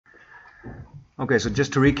Okay, so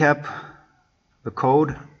just to recap the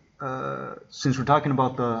code, since we're talking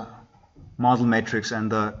about the model matrix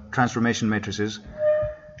and the transformation matrices,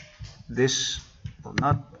 this, well,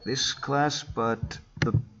 not this class, but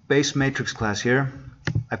the base matrix class here,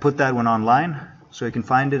 I put that one online, so you can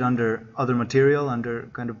find it under other material, under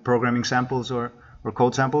kind of programming samples or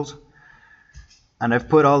code samples. And I've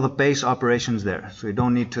put all the base operations there, so you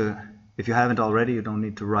don't need to, if you haven't already, you don't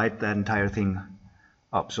need to write that entire thing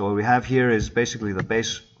up. So what we have here is basically the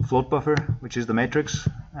base float buffer, which is the matrix,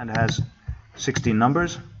 and it has 16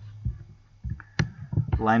 numbers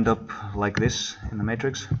lined up like this in the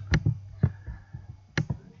matrix.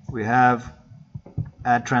 We have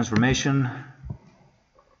add transformation,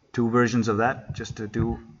 2 versions of that, just to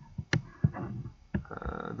do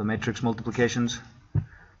the matrix multiplications.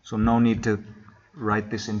 So no need to write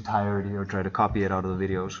this entirety or try to copy it out of the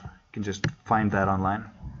videos. You can just find that online.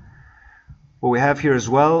 What we have here as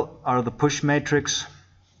well are the push matrix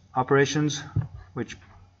operations, which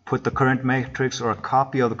put the current matrix or a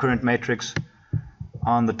copy of the current matrix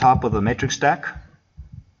on the top of the matrix stack,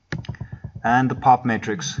 and the pop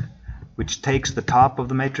matrix, which takes the top of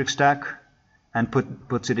the matrix stack and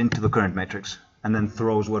puts it into the current matrix, and then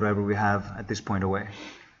throws whatever we have at this point away.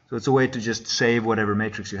 So it's a way to just save whatever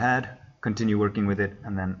matrix you had, continue working with it,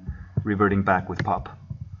 and then reverting back with pop.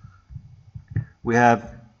 We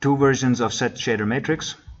have 2 versions of set shader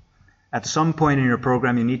matrix. At some point in your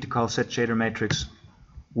program you need to call set shader matrix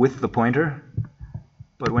with the pointer,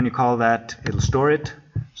 but when you call that, it'll store it.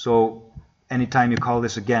 So anytime you call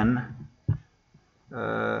this again,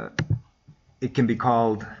 it can be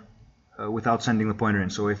called without sending the pointer in.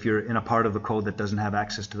 So if you're in a part of the code that doesn't have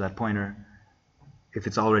access to that pointer, if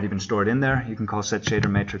it's already been stored in there, you can call set shader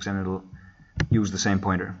matrix and it'll use the same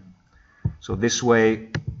pointer. So this way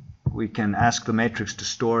we can ask the matrix to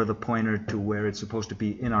store the pointer to where it's supposed to be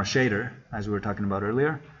in our shader, as we were talking about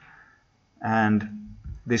earlier. And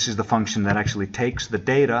this is the function that actually takes the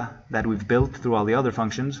data that we've built through all the other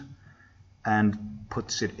functions and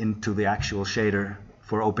puts it into the actual shader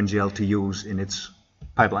for OpenGL to use in its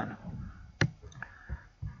pipeline.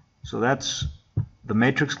 So that's the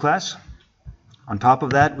matrix class. On top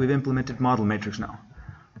of that, we've implemented ModelMatrix now.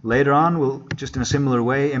 Later on, we'll just in a similar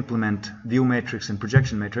way implement ViewMatrix and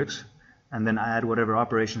projection matrix, and then add whatever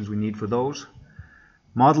operations we need for those.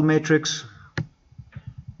 ModelMatrix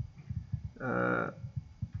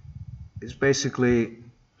is basically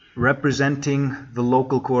representing the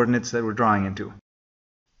local coordinates that we're drawing into.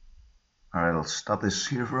 Alright, I'll stop this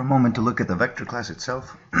here for a moment to look at the vector class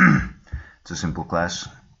itself. It's a simple class,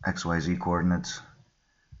 XYZ coordinates.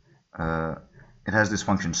 It has this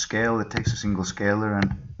function scale that takes a single scalar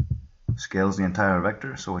and scales the entire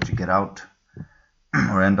vector. So what you get out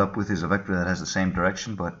or end up with is a vector that has the same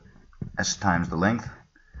direction but s times the length.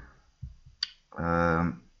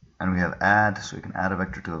 And we have add, so you can add a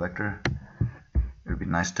vector to a vector. It would be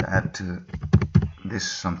nice to add to this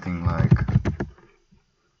something like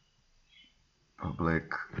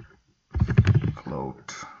public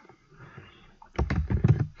float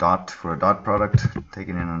dot for a dot product,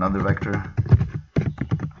 taking in another vector.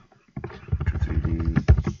 3D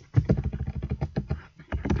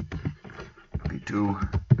v2,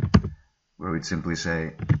 where we'd simply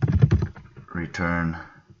say return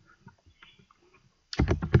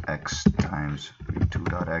x times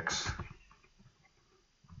v2.x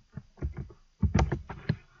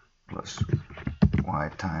plus y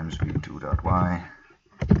times v2.y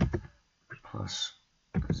plus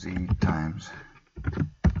z times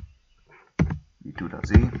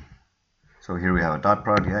v2.z. So here we have a dot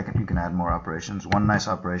product. Yeah, you can add more operations. One nice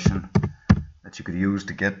operation that you could use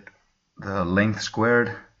to get the length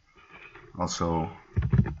squared. Also,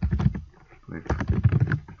 you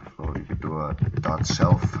could do a dot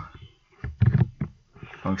self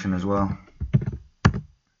function as well.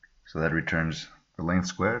 So that returns the length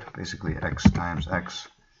squared, basically x times x.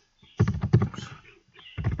 Oops.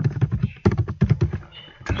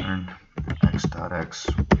 Return x dot x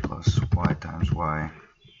plus y times y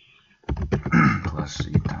plus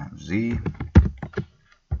z times z.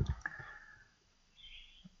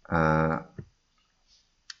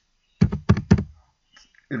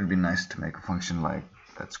 It would be nice to make a function like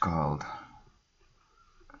that's called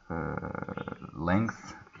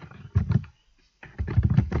length,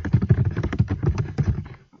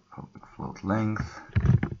 public float length,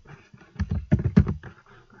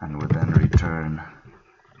 and would then return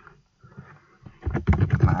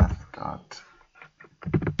math dot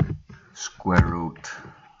square root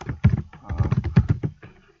of,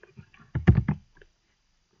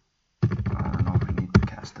 I don't know if we need to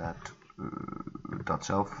cast that dot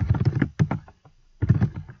self.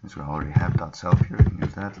 since we already have .self here, we can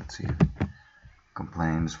use that. Let's see.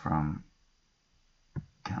 Complains from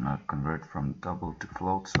cannot convert from double to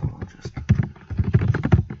float, so we'll just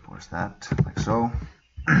force that like so.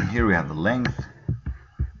 Here we have the length.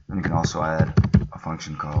 Then you can also add a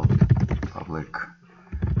function called public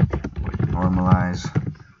normalize.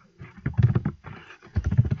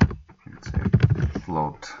 Let's say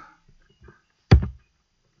float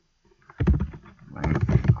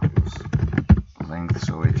length equals length,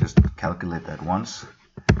 so we just calculate that once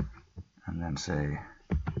and then say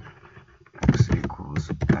x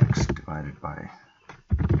equals x divided by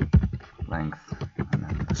length, and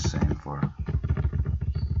then the same for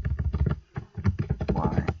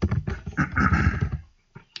y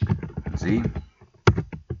and z.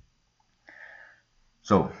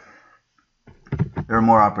 So there are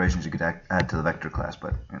more operations you could add to the vector class,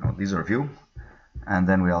 but these are a few. And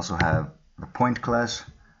then we also have the point class,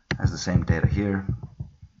 has the same data here.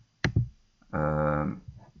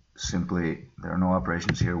 Simply, there are no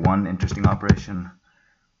operations here. One interesting operation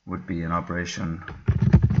would be an operation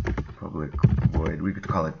public void. We could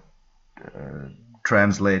call it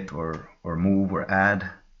translate or move or add.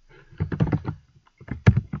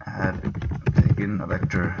 Take in a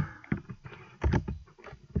vector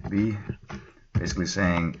b, basically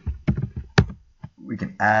saying we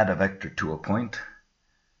can add a vector to a point,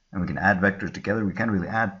 and we can add vectors together. We can't really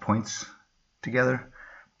add points together.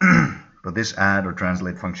 But this add or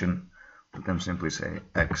translate function would then simply say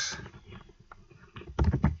x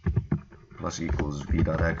plus equals v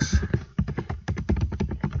dot x,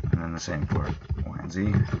 and then the same for y and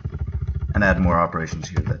z, and add more operations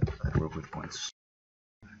here that work with points.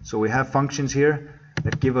 So we have functions here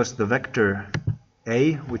that give us the vector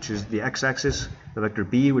a, which is the x-axis, the vector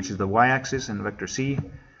b, which is the y-axis, and the vector c,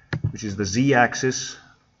 which is the z-axis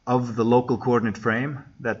of the local coordinate frame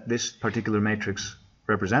that this particular matrix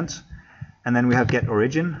represents. And then we have get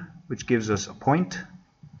origin, which gives us a point,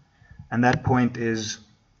 and that point is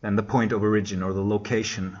then the point of origin, or the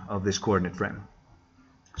location of this coordinate frame.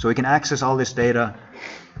 So we can access all this data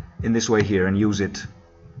in this way here and use it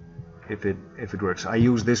if it works. I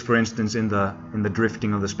use this, for instance, in the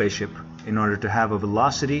drifting of the spaceship in order to have a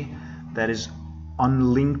velocity that is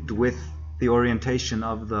unlinked with the orientation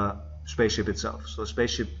of the spaceship itself. So the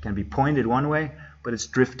spaceship can be pointed one way, but it's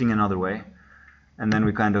drifting another way. And then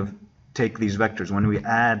we kind of take these vectors. When we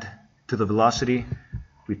add to the velocity,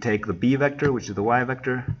 we take the b vector, which is the y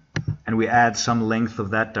vector, and we add some length of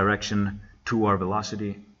that direction to our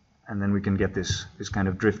velocity, and then we can get this kind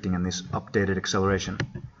of drifting and this updated acceleration.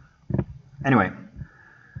 Anyway,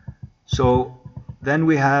 so then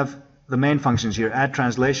we have the main functions here: add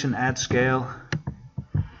translation, add scale,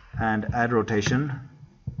 and add rotation.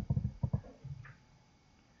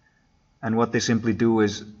 And what they simply do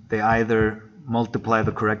is they either multiply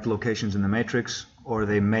the correct locations in the matrix, or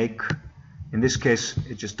they make, in this case,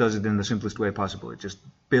 it just does it in the simplest way possible. It just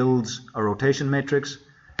builds a rotation matrix,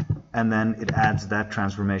 and then it adds that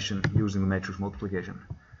transformation using the matrix multiplication.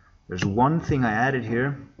 There's one thing I added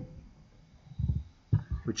here,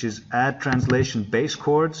 which is add translation base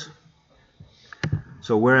chords.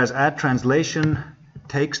 So whereas add translation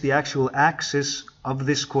takes the actual axis of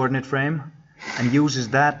this coordinate frame and uses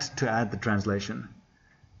that to add the translation.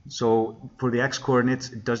 So for the x-coordinates,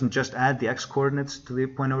 it doesn't just add the x-coordinates to the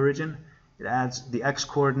point of origin, it adds the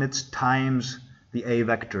x-coordinates times the a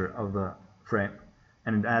vector of the frame.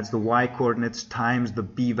 And it adds the y-coordinates times the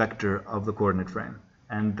b vector of the coordinate frame.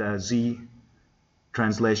 And the z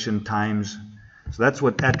translation times, so that's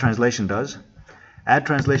what add translation does. Add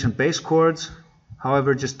translation base chords,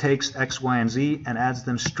 however, just takes x, y, and z and adds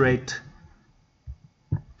them straight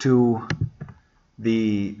to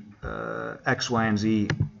the x, y, and z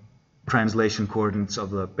translation coordinates of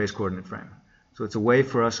the base coordinate frame. So it's a way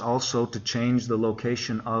for us also to change the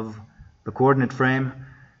location of the coordinate frame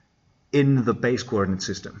in the base coordinate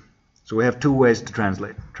system. So we have two ways to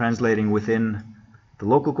translate: translating within the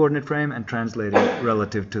local coordinate frame and translating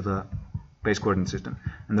relative to the base coordinate system.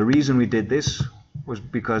 And the reason we did this was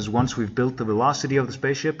because once we've built the velocity of the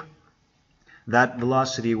spaceship, that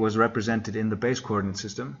velocity was represented in the base coordinate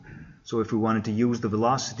system. So if we wanted to use the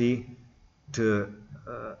velocity to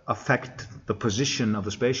affect the position of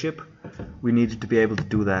the spaceship, we needed to be able to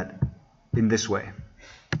do that in this way.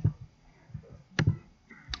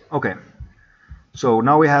 Okay, so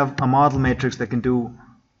now we have a model matrix that can do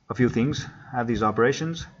a few things, have these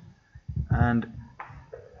operations, and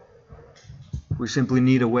we simply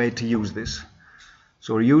need a way to use this.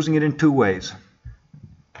 So we're using it in two ways.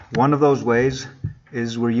 One of those ways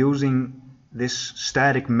is we're using this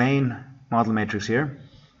static main model matrix here,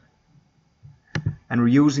 and we're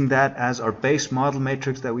using that as our base model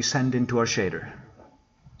matrix that we send into our shader.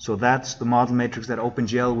 So that's the model matrix that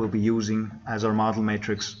OpenGL will be using as our model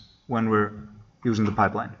matrix when we're using the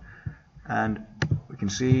pipeline. And we can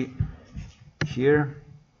see here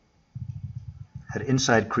at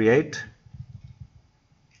inside create,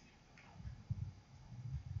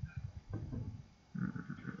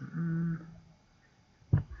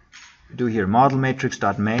 we do here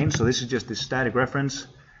ModelMatrix.main. So this is just this static reference.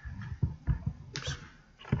 Oops.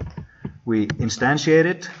 We instantiate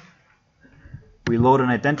it, we load an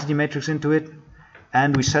identity matrix into it,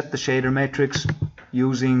 and we set the shader matrix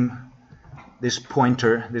using this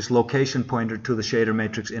pointer, this location pointer to the shader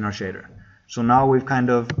matrix in our shader. So now we've kind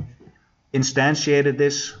of instantiated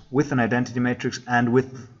this with an identity matrix and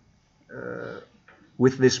with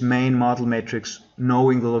this main model matrix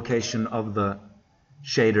knowing the location of the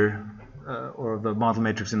shader or the model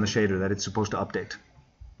matrix in the shader that it's supposed to update.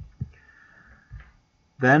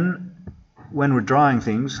 Then when we're drawing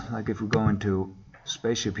things, like if we go into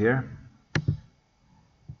spaceship here,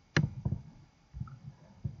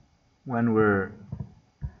 when we're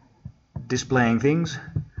displaying things,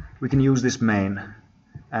 we can use this main,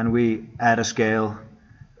 and we add a scale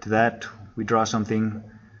to that. We draw something,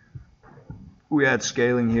 we add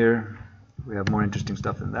scaling here. We have more interesting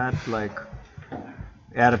stuff than that, like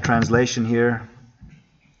add a translation here,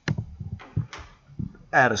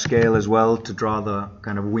 add a scale as well to draw the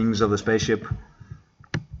kind of wings of the spaceship,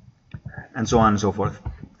 and so on and so forth.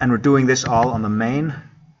 And we're doing this all on the main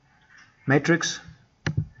matrix,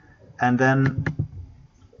 and then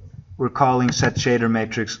we're calling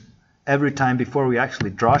setShaderMatrix every time before we actually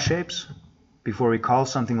draw shapes. Before we call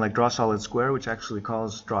something like drawSolidSquare, which actually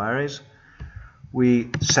calls drawArrays, we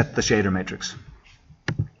set the shader matrix.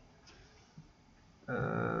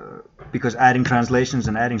 Because adding translations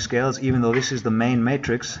and adding scales, even though this is the main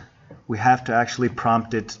matrix, we have to actually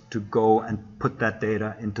prompt it to go and put that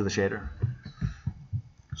data into the shader.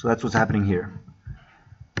 So that's what's happening here.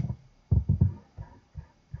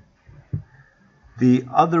 The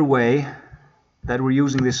other way that we're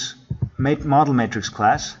using this model matrix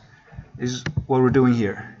class is what we're doing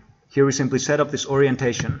here. Here we simply set up this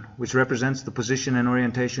orientation, which represents the position and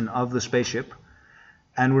orientation of the spaceship.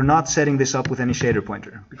 And we're not setting this up with any shader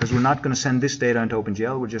pointer, because we're not going to send this data into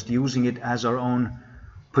OpenGL. We're just using it as our own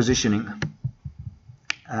positioning.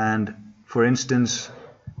 And for instance,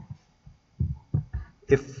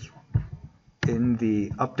 if in the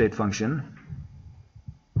update function,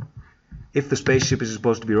 if the spaceship is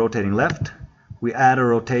supposed to be rotating left, we add a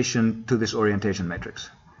rotation to this orientation matrix.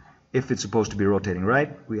 If it's supposed to be rotating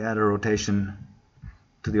right, we add a rotation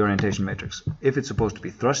to the orientation matrix. If it's supposed to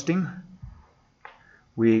be thrusting,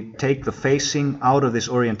 we take the facing out of this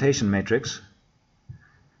orientation matrix,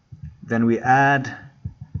 then we add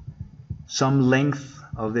some length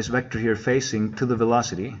of this vector here facing to the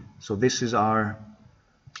velocity. So this is our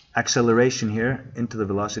acceleration here into the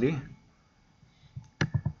velocity.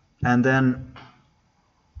 And then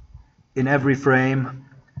in every frame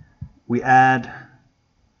we add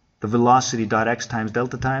the velocity.x times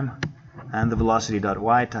delta time and the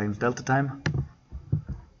velocity.y times delta time.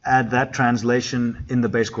 Add that translation in the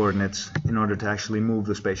base coordinates in order to actually move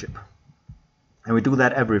the spaceship. And we do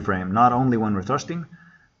that every frame, not only when we're thrusting,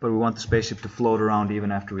 but we want the spaceship to float around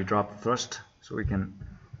even after we drop the thrust, so we can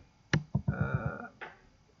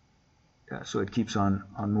so it keeps on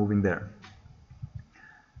moving there.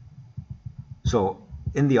 So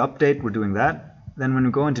in the update we're doing that. Then when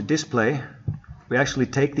we go into display, we actually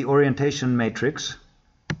take the orientation matrix,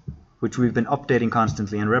 which we've been updating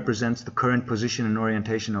constantly and represents the current position and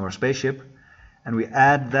orientation of our spaceship, and we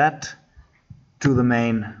add that to the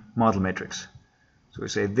main model matrix. So we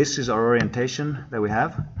say this is our orientation that we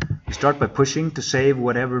have. We start by pushing to save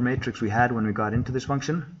whatever matrix we had when we got into this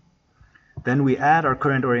function. Then we add our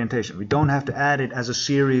current orientation. We don't have to add it as a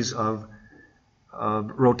series of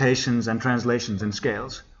rotations and translations and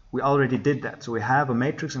scales. We already did that. So we have a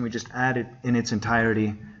matrix and we just add it in its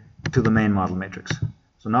entirety to the main model matrix.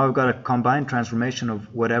 So now we've got a combined transformation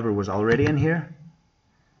of whatever was already in here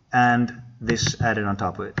and this added on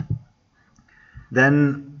top of it.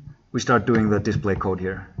 Then we start doing the display code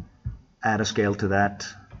here. Add a scale to that,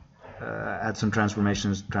 add some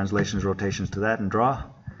transformations, translations, rotations to that, and draw.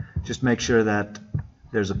 Just make sure that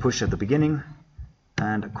there's a push at the beginning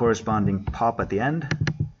and a corresponding pop at the end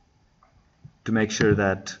to make sure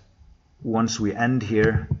that once we end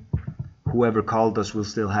here, whoever called us will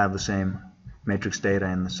still have the same matrix data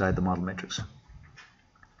inside the model matrix.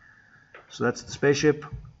 So that's the spaceship,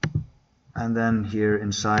 and then here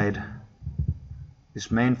inside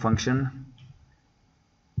this main function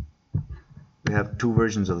we have two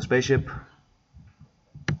versions of the spaceship.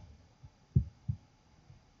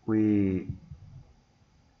 we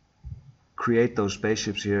create those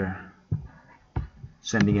spaceships here,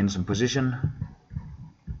 sending in some position.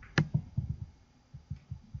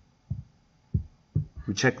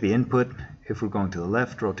 We check the input. If we're going to the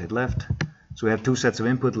left, rotate left. So we have two sets of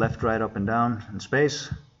input, left, right, up and down, and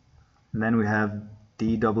space. And then we have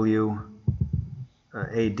D, W,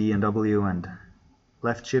 A, D, and W, and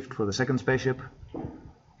left shift for the second spaceship.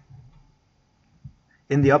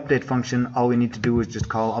 In the update function, all we need to do is just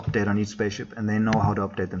call update on each spaceship, and they know how to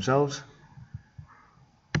update themselves.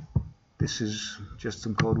 This is just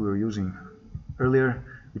some code we were using earlier.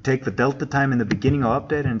 We take the delta time in the beginning of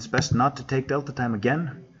update, and it's best not to take delta time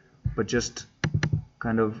again, but just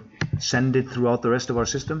kind of send it throughout the rest of our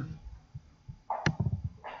system.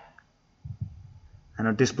 And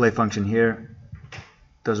our display function here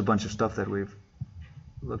does a bunch of stuff that we've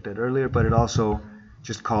looked at earlier, but it also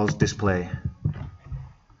just calls display.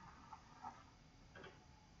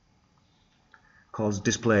 Calls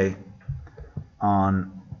display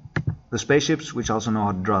on the spaceships, which also know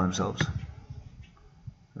how to draw themselves.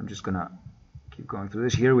 I'm just going to keep going through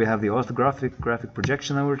this. Here we have the orthographic graphic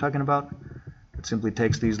projection that we were talking about. It simply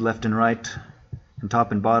takes these left and right and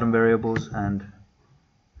top and bottom variables and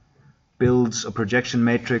builds a projection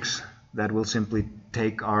matrix that will simply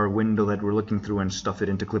take our window that we're looking through and stuff it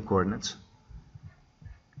into clip coordinates.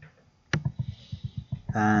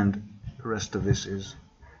 And the rest of this is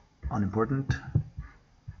unimportant.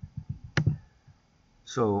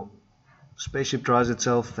 So spaceship draws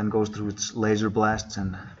itself, then goes through its laser blasts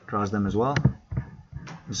and draws them as well.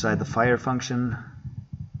 Inside the fire function,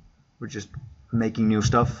 we're just making new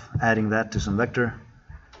stuff, adding that to some vector,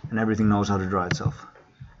 and everything knows how to draw itself.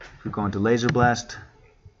 If we go into laser blast,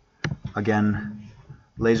 again,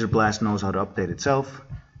 laser blast knows how to update itself,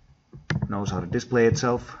 knows how to display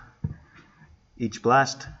itself. Each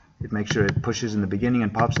blast, it makes sure it pushes in the beginning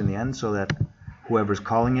and pops in the end so that whoever's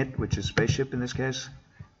calling it, which is spaceship in this case,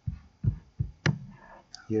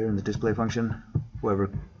 here in the display function, whoever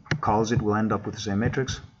calls it will end up with the same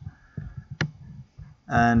matrix.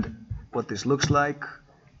 And what this looks like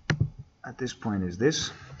at this point is this.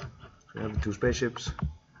 So we have the two spaceships.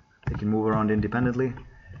 They can move around independently.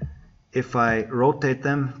 If I rotate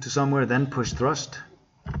them to somewhere, then push thrust,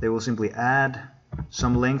 they will simply add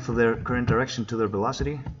some length of their current direction to their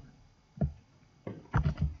velocity.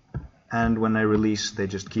 And when I release, they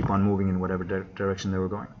just keep on moving in whatever direction they were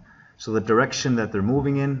going. So the direction that they're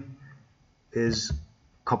moving in is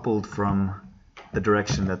coupled from the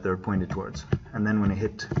direction that they're pointed towards. And then when I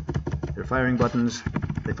hit their firing buttons,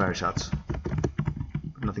 they fire shots.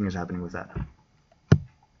 Nothing is happening with that.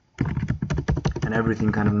 And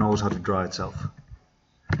everything kind of knows how to draw itself.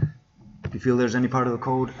 If you feel there's any part of the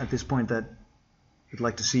code at this point that you'd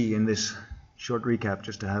like to see in this short recap,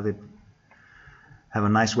 just to have a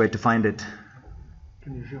nice way to find it.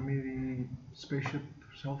 Can you show me the spaceship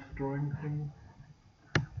self-drawing thing?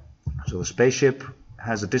 So the spaceship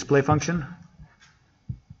has a display function.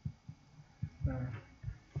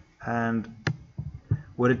 And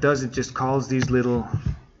what it does, it just calls these little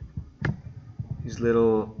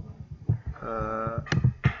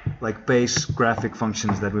like base graphic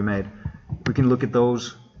functions that we made. We can look at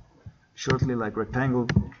those shortly, like rectangle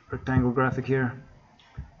graphic here.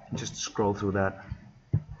 And just scroll through that.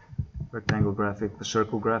 Rectangle graphic, the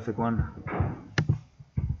circle graphic one.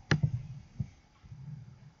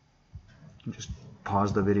 You can just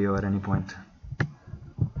pause the video at any point.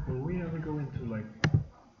 Will we ever go into like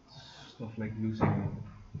stuff like using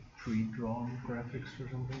pre-drawn graphics or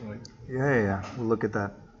something like? Yeah. We'll look at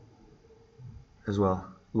that as well.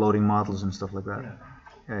 Loading models and stuff like that.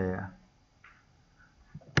 Yeah.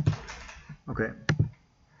 Okay.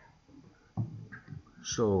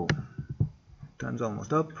 So time's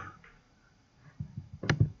almost up.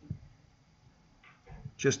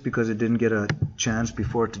 Just because it didn't get a chance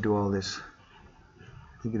before to do all this,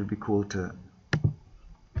 I think it would be cool to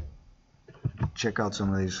check out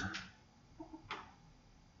some of these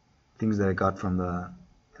things that I got from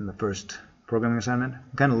in the first programming assignment.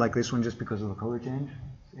 I kind of like this one just because of the color change.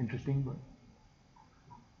 It's interesting, but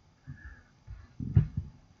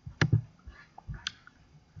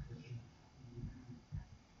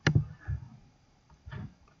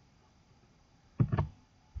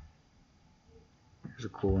here's a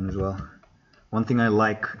cool one as well. One thing I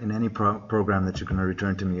like in any program that you're going to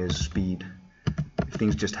return to me is speed. If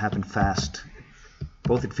things just happen fast,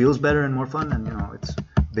 both it feels better and more fun, and it's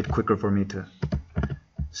a bit quicker for me to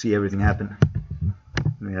see everything happen.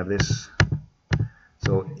 And we have this.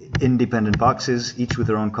 So independent boxes, each with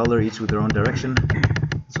their own color, each with their own direction.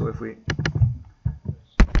 So if we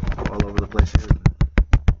go all over the place here.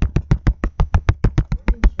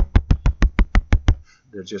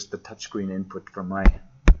 They're just the touchscreen input from my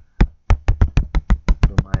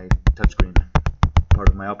touchscreen, part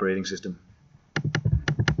of my operating system.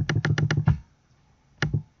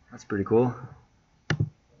 That's pretty cool.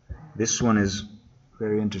 This one is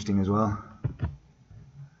very interesting as well.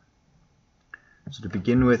 So to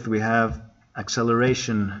begin with, we have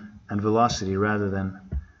acceleration and velocity rather than.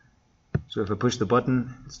 So if I push the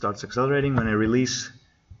button, it starts accelerating. When I release,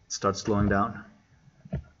 it starts slowing down.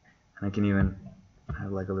 And I can even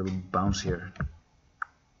have like a little bounce here.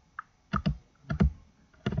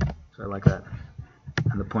 So I like that.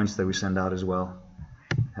 And the points that we send out as well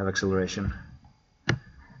have acceleration.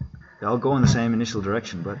 They all go in the same initial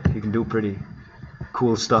direction, but you can do pretty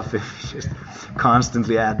cool stuff if you just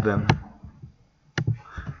constantly add them.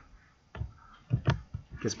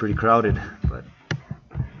 Gets pretty crowded, but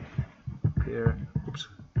here, oops.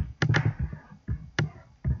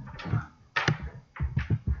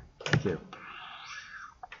 Here.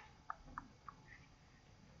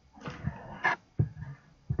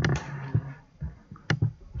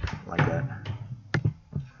 Like that.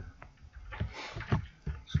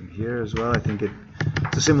 So here as well, I think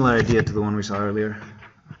it's a similar idea to the one we saw earlier.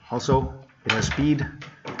 Also, it has speed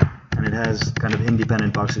and it has kind of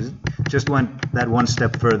independent boxes. Just went that one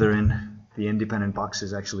step further in the independent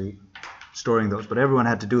boxes actually storing those, but everyone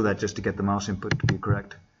had to do that just to get the mouse input to be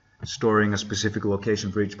correct. Storing a specific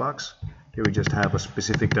location for each box. Here we just have a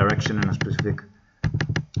specific direction and a specific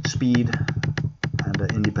speed and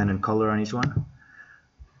an independent color on each one.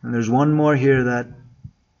 And there's one more here that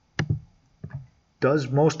does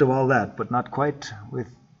most of all that, but not quite with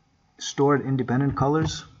stored independent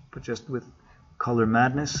colors, but just with color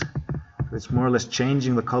madness. So it's more or less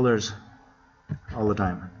changing the colors all the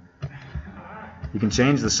time. You can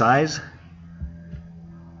change the size,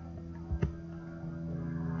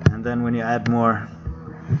 and then when you add more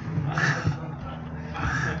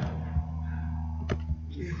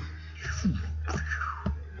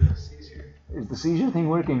is the seizure thing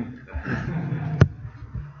working?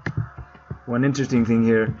 One interesting thing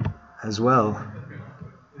here as well,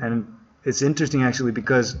 and it's interesting actually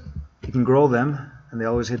because you can grow them and they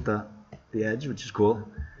always hit the edge, which is cool.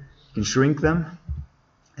 You can shrink them,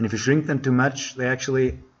 and if you shrink them too much, they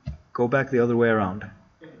actually go back the other way around.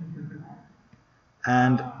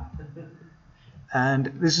 And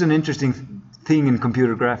this is an interesting thing in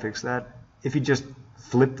computer graphics, that if you just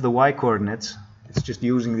flip the y coordinates, it's just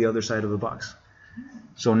using the other side of the box.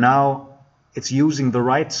 So now it's using the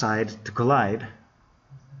right side to collide,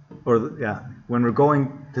 or yeah, when we're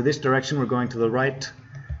going to this direction, we're going to the right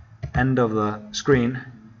end of the screen.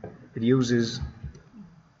 It uses,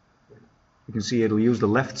 you can see it'll use the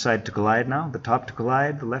left side to collide now, the top to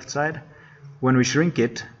collide, the left side. When we shrink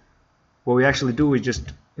it, what we actually do, we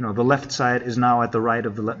just, the left side is now at the right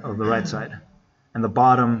of the right side, and the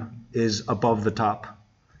bottom is above the top.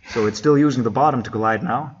 So it's still using the bottom to collide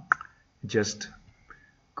now. It just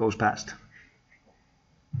goes past.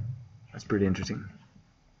 That's pretty interesting.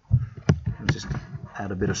 I'll just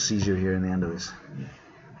add a bit of seizure here in the end of this.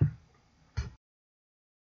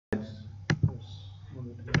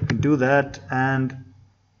 You can do that, and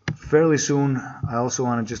fairly soon I also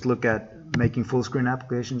want to just look at making full screen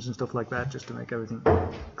applications and stuff like that, just to make everything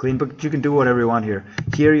clean. But you can do whatever you want here.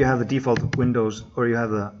 Here you have the default windows, or you have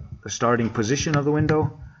the starting position of the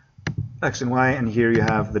window, X and Y, and here you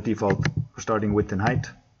have the default starting width and height.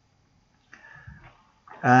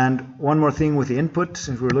 And one more thing with the input,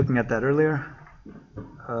 since we were looking at that earlier,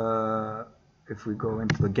 if we go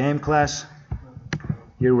into the game class,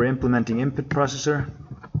 here we're implementing InputProcessor.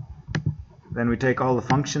 Then we take all the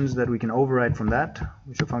functions that we can override from that,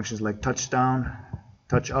 which are functions like touch down,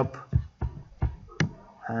 touch up,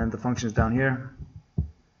 and the functions down here,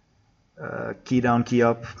 key down, key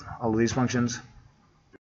up, all of these functions.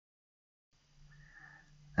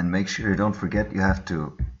 And make sure you don't forget you have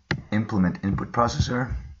to implement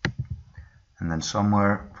InputProcessor, and then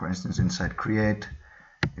somewhere, for instance inside create,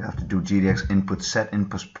 you have to do GDX input set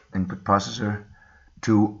InputProcessor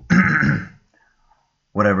to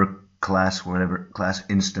whatever class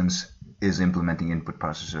instance is implementing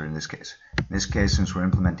InputProcessor in this case. In this case, since we're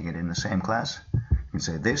implementing it in the same class, you can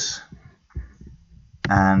say this,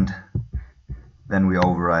 and then we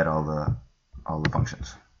override all the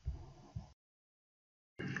functions.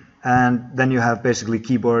 And then you have basically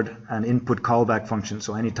keyboard and input callback functions.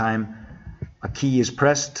 So anytime a key is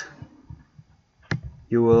pressed,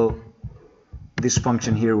 this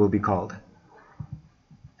function here will be called.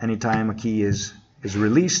 Anytime a key is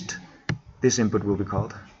released, this input will be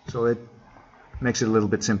called. So it makes it a little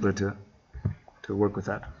bit simpler to work with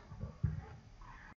that.